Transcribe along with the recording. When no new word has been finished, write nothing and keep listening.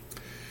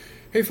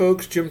Hey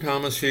folks, Jim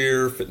Thomas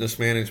here, Fitness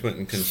Management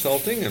and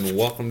Consulting, and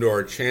welcome to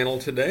our channel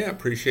today. I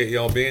appreciate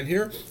y'all being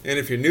here. And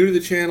if you're new to the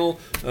channel,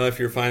 if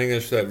you're finding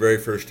us for that very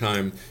first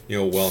time,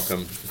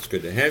 welcome. It's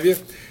good to have you.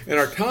 And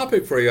our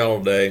topic for y'all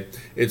today,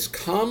 it's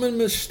common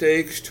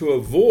mistakes to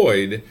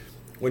avoid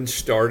when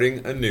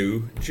starting a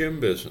new gym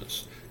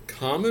business.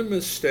 Common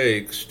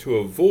mistakes to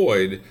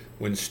avoid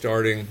when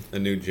starting a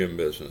new gym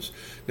business.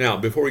 Now,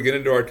 before we get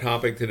into our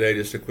topic today,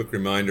 just a quick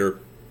reminder,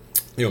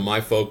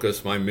 my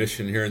focus, my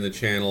mission here in the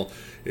channel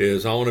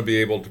is I want to be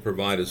able to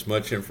provide as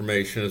much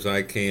information as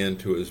I can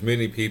to as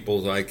many people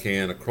as I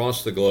can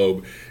across the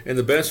globe. And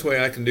the best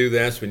way I can do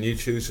that is when you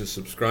choose to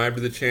subscribe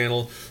to the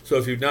channel. So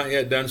if you've not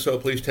yet done so,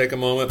 please take a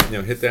moment,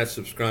 hit that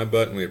subscribe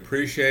button. We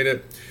appreciate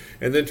it.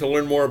 And then to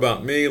learn more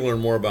about me, learn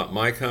more about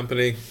my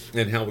company,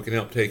 and how we can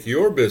help take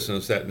your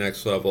business that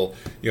next level,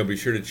 be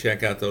sure to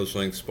check out those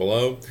links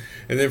below.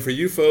 And then for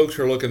you folks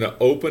who are looking to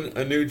open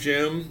a new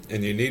gym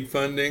and you need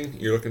funding,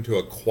 you're looking to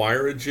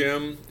acquire a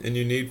gym and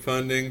you need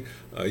funding,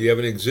 you have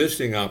an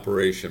existing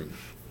operation,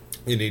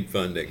 you need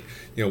funding.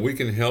 We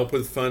can help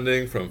with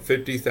funding from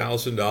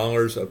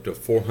 $50,000 up to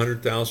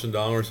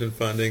 $400,000 in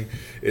funding.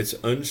 It's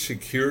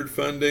unsecured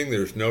funding.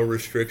 There's no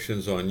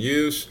restrictions on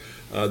use.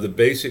 The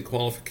basic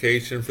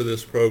qualification for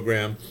this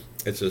program,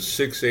 it's a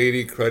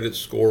 680 credit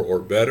score or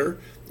better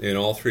in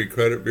all three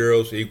credit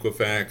bureaus,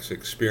 Equifax,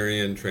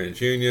 Experian,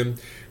 TransUnion,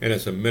 and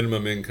it's a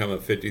minimum income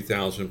of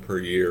 $50,000 per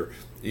year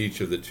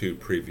each of the 2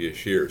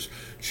 previous years.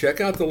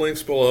 Check out the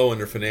links below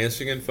under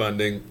financing and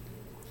funding,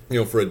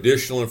 for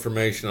additional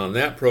information on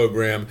that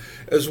program,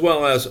 as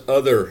well as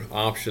other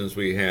options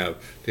we have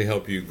to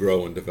help you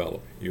grow and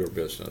develop your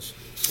business.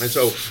 And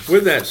so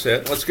with that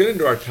said, let's get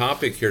into our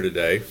topic here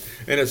today,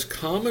 and it's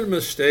common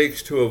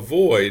mistakes to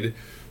avoid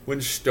when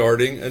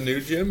starting a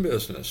new gym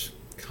business.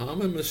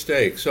 Common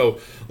mistakes. So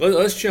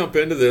let's jump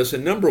into this.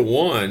 And number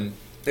one,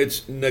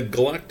 it's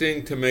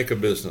neglecting to make a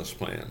business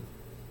plan.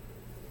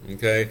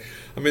 Okay,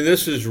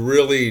 this is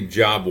really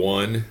job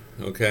one.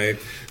 Okay,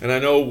 and I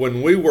know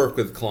when we work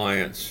with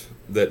clients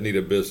that need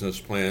a business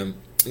plan,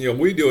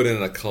 we do it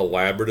in a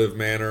collaborative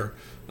manner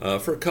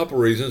for a couple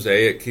reasons.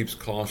 A, it keeps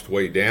cost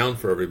way down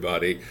for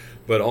everybody,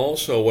 but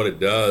also what it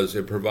does,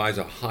 it provides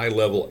a high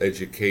level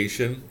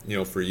education,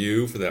 for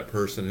you, for that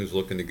person who's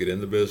looking to get in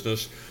the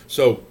business.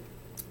 So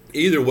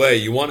either way,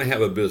 you want to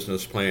have a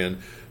business plan,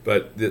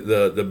 but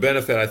the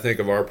benefit I think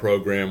of our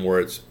program where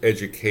it's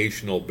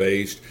educational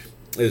based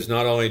is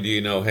not only do you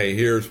know, hey,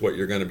 here's what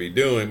you're going to be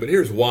doing, but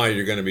here's why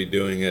you're going to be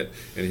doing it,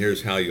 and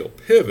here's how you'll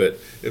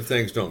pivot if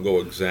things don't go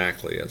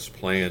exactly as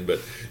planned. But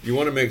you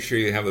want to make sure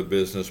you have a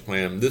business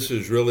plan. This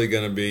is really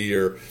going to be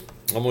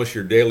almost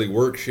your daily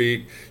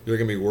worksheet. You're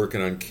going to be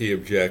working on key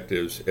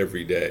objectives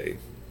every day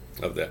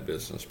of that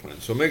business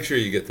plan. So make sure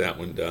you get that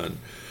one done.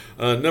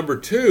 Number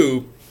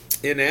two,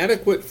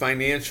 inadequate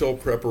financial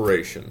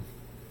preparation.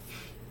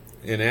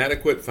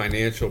 Inadequate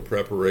financial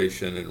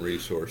preparation and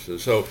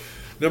resources. So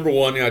number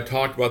one, I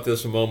talked about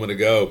this a moment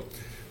ago.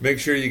 Make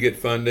sure you get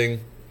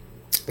funding.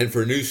 And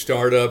for new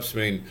startups,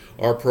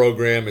 our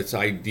program, it's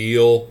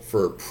ideal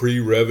for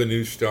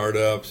pre-revenue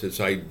startups. It's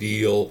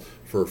ideal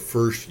for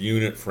first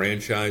unit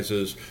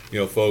franchises.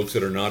 Folks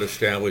that are not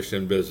established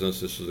in business,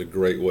 this is a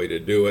great way to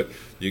do it.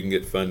 You can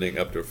get funding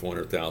up to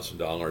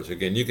 $400,000.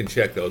 Again, you can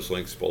check those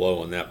links below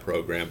on that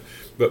program.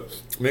 But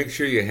make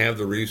sure you have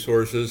the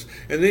resources.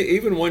 And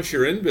even once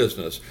you're in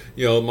business,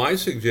 my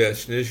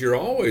suggestion is you're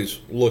always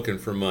looking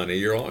for money.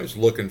 You're always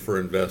looking for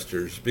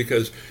investors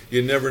because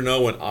you never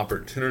know when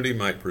opportunity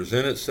might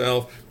present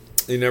itself.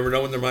 You never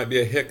know when there might be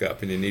a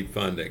hiccup and you need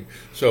funding.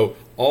 So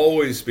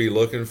always be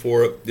looking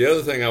for it. The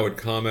other thing I would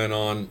comment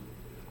on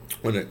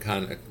when it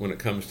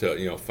comes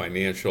to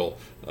financial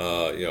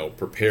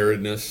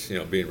preparedness,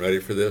 being ready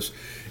for this,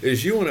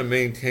 is you want to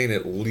maintain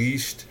at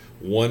least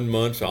 1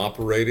 month's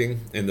operating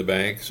in the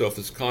bank. So if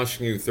it's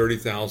costing you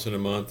 $30,000 a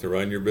month to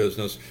run your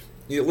business,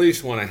 you at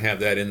least want to have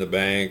that in the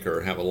bank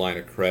or have a line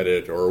of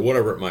credit or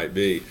whatever it might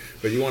be.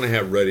 But you want to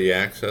have ready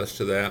access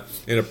to that.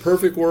 In a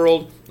perfect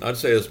world, I'd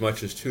say as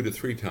much as 2 to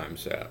 3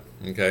 times that.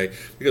 Okay?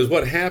 Because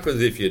what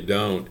happens if you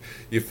don't,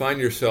 you find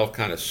yourself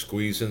kind of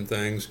squeezing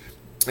things,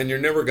 and you're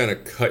never going to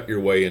cut your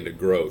way into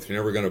growth. You're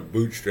never going to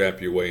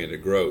bootstrap your way into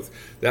growth.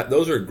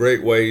 Those are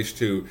great ways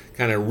to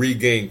kind of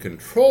regain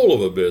control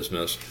of a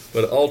business,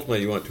 but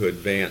ultimately you want to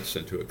advance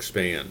and to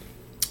expand,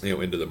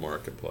 into the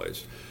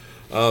marketplace.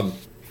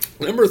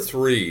 Number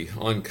 3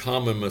 on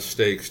common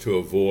mistakes to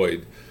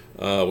avoid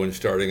when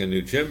starting a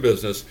new gym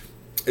business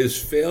is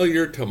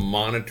failure to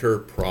monitor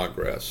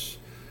progress.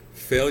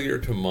 Failure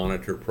to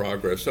monitor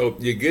progress. So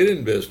you get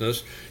in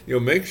business,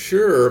 make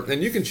sure,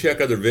 and you can check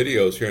other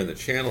videos here on the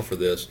channel for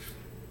this,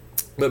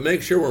 but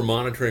make sure we're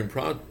monitoring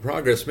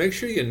progress. Make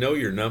sure you know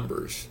your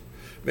numbers.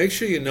 Make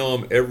sure you know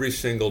them every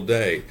single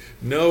day.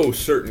 Know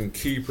certain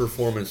key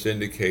performance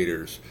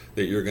indicators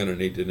that you're going to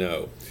need to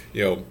know.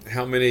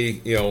 How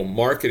many,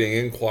 marketing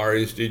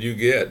inquiries did you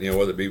get?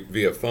 Whether it be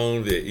via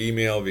phone, via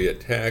email, via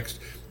text.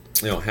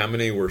 How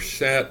many were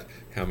set?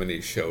 How many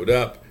showed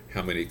up?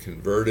 how many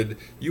converted.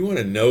 You want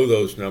to know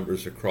those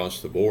numbers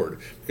across the board,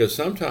 because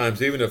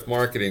sometimes even if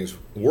marketing's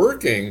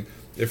working,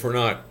 if we're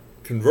not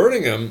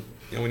converting them,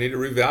 we need to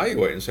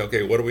reevaluate and say,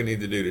 okay, what do we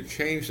need to do to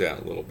change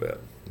that a little bit?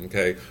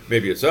 Okay,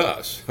 maybe it's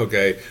us,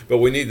 okay, but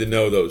we need to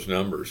know those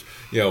numbers.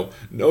 Know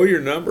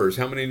your numbers.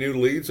 How many new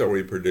leads are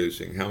we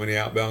producing? How many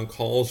outbound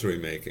calls are we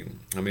making?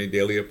 How many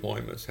daily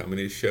appointments? How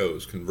many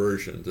shows,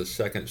 conversions, a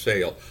second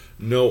sale?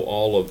 Know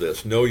all of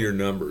this. Know your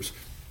numbers.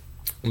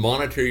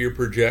 Monitor your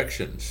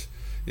projections,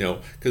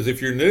 because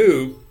if you're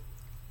new,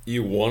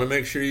 you want to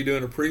make sure you're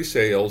doing a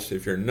pre-sales.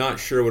 If you're not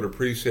sure what a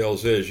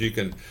pre-sales is, you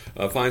can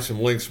find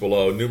some links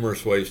below,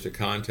 numerous ways to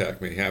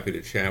contact me. Happy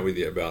to chat with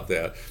you about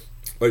that.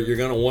 But you're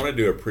going to want to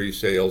do a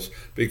pre-sales,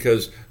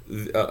 because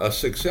a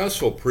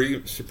successful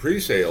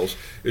pre-sales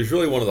is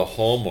really one of the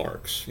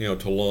hallmarks,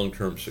 to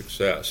long-term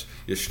success.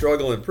 You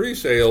struggle in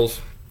pre-sales,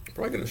 you're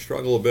probably going to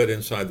struggle a bit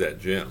inside that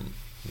gym.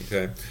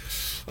 Okay.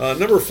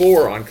 Number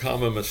 4 on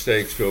common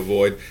mistakes to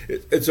avoid,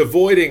 it's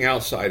avoiding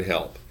outside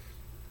help.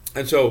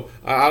 And so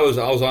I was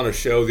on a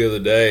show the other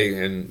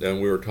day, and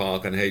we were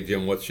talking, hey,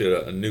 Jim, what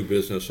should a new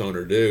business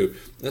owner do?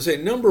 And I say,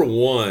 number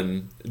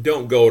 1,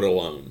 don't go it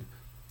alone.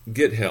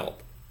 Get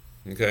help.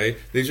 Okay?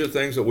 These are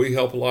things that we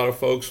help a lot of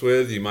folks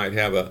with. You might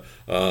have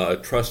a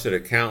trusted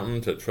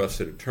accountant, a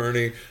trusted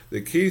attorney.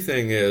 The key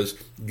thing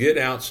is get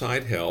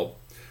outside help.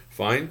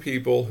 Find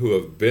people who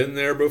have been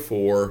there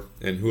before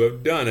and who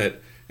have done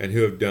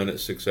it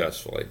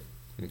successfully.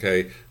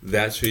 Okay,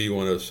 that's who you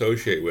want to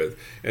associate with,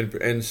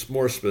 and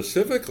more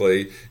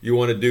specifically, you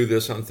want to do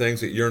this on things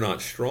that you're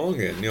not strong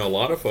in. A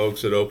lot of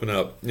folks that open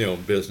up,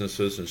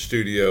 businesses and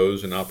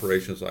studios and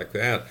operations like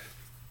that,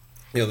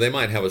 they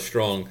might have a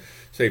strong,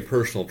 say,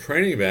 personal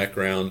training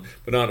background,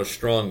 but not a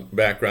strong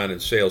background in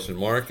sales and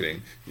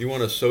marketing. You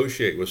want to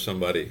associate with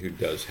somebody who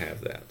does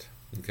have that.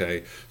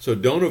 Okay, so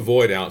don't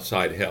avoid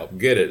outside help.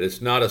 Get it. It's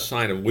not a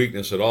sign of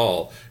weakness at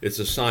all. It's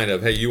a sign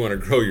of, hey, you want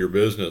to grow your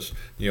business,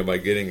 by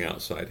getting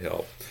outside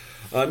help.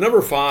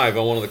 Number 5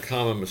 on one of the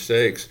common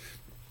mistakes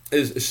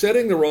is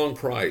setting the wrong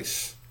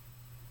price.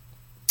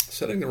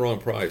 Setting the wrong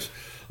price.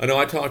 I know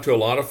I talk to a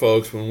lot of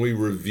folks when we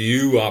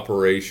review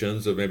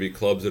operations of maybe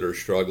clubs that are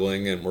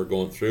struggling, and we're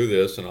going through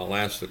this, and I'll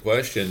ask the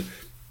question,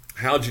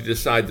 how'd you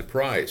decide the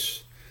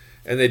price?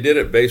 And they did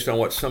it based on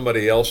what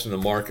somebody else in the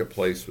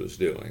marketplace was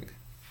doing.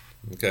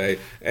 Okay,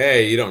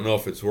 you don't know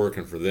if it's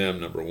working for them,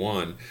 number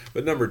 1.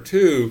 But number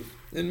 2,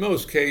 in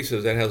most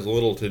cases, that has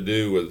little to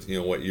do with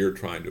what you're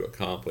trying to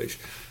accomplish.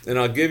 And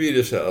I'll give you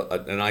just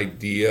an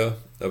idea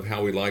of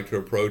how we like to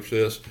approach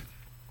this.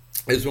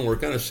 Is when we're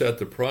going to set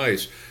the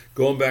price,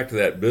 going back to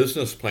that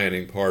business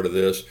planning part of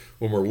this,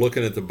 when we're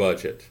looking at the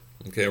budget.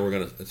 Okay, we're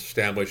going to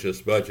establish this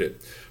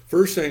budget.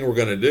 First thing we're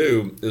going to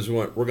do is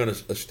we're going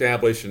to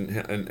establish and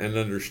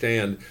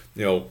understand,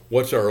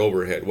 what's our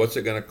overhead? What's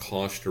it going to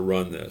cost to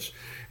run this?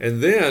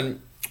 And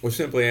then we'll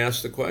simply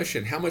ask the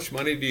question, how much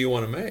money do you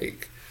want to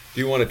make? Do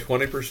you want a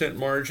 20%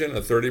 margin, a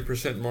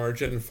 30%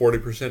 margin,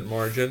 40%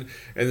 margin?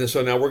 And then,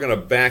 so now we're going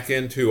to back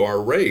into our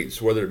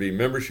rates, whether it be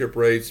membership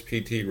rates,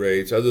 PT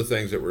rates, other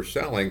things that we're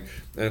selling.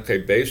 And okay,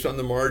 based on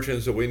the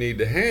margins that we need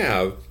to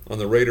have, on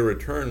the rate of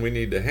return we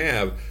need to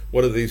have,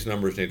 what do these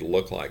numbers need to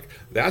look like?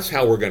 That's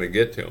how we're going to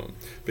get to them.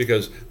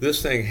 Because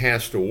this thing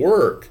has to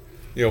work,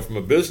 from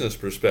a business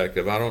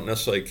perspective. I don't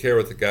necessarily care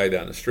what the guy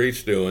down the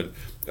street's doing,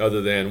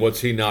 other than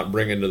what's he not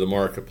bringing to the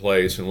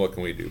marketplace and what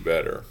can we do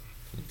better.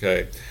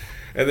 Okay.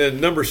 And then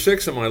number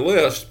 6 on my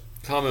list,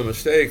 common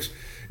mistakes,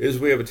 is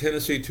we have a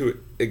tendency to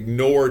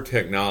ignore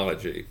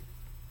technology.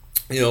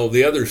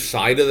 The other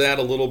side of that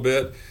a little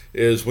bit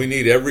is we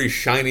need every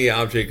shiny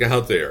object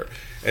out there.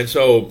 And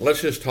so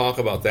let's just talk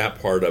about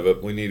that part of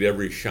it. We need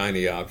every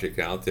shiny object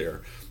out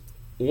there.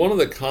 One of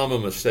the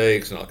common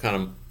mistakes, and I'll kind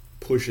of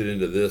push it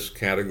into this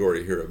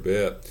category here a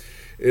bit,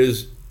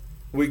 is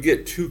we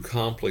get too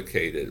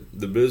complicated.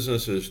 The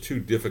business is too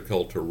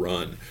difficult to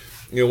run.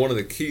 One of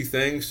the key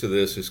things to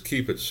this is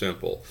keep it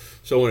simple.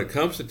 So when it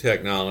comes to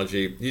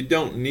technology, you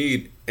don't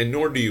need, and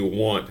nor do you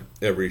want,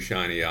 every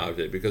shiny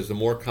object, because the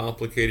more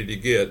complicated you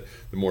get,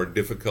 the more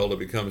difficult it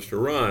becomes to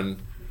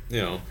run,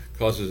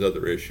 causes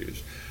other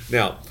issues.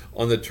 Now,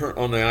 on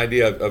the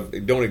idea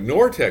of don't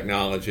ignore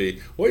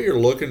technology, what you're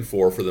looking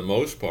for the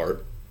most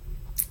part,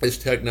 is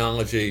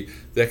technology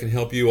that can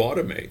help you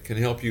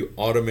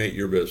automate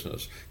your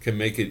business, can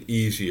make it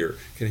easier,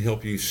 can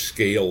help you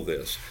scale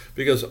this.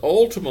 Because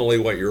ultimately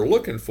what you're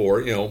looking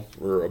for,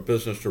 for a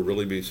business to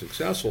really be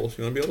successful, is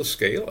you want to be able to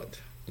scale it.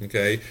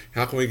 Okay?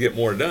 How can we get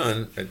more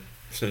done at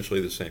essentially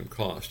the same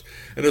cost?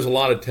 And there's a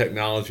lot of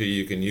technology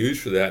you can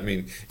use for that. I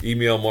mean,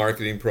 email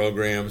marketing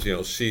programs,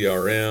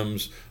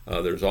 CRMs,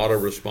 there's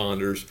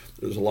autoresponders.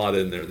 There's a lot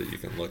in there that you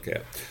can look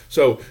at.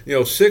 So,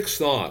 6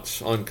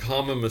 thoughts on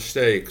common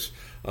mistakes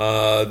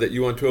that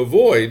you want to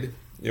avoid,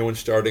 when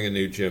starting a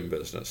new gym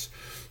business.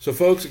 So,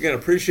 folks, again,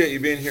 appreciate you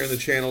being here on the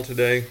channel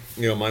today.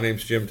 My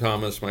name's Jim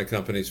Thomas. My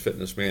company's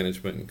Fitness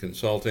Management and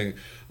Consulting.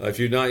 If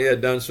you've not yet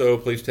done so,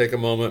 please take a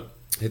moment,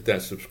 hit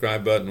that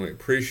subscribe button. We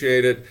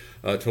appreciate it.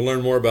 To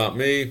learn more about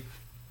me,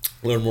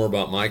 learn more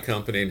about my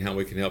company and how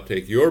we can help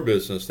take your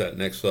business that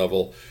next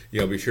level,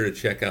 be sure to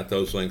check out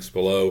those links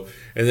below.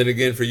 And then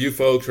again, for you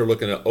folks who are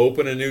looking to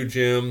open a new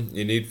gym,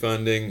 you need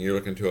funding. You're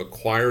looking to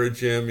acquire a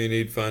gym, you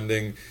need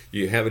funding.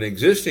 You have an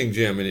existing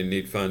gym and you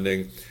need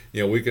funding.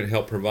 We can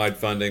help provide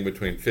funding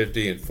between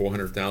 $50,000 and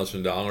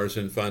 $400,000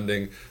 in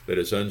funding that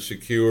is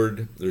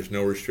unsecured. There's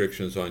no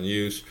restrictions on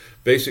use.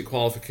 Basic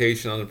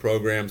qualification on the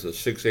program is a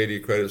 680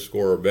 credit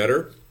score or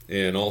better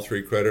in all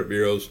 3 credit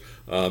bureaus,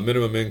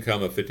 minimum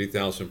income of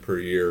 $50,000 per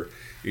year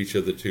each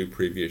of the 2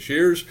 previous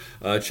years.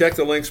 Check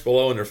the links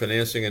below under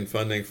financing and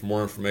funding for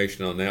more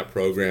information on that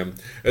program,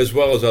 as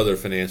well as other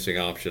financing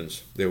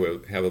options that we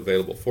have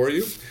available for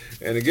you.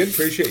 And again,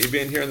 appreciate you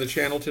being here on the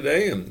channel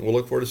today, and we'll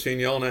look forward to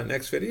seeing you all in that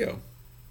next video.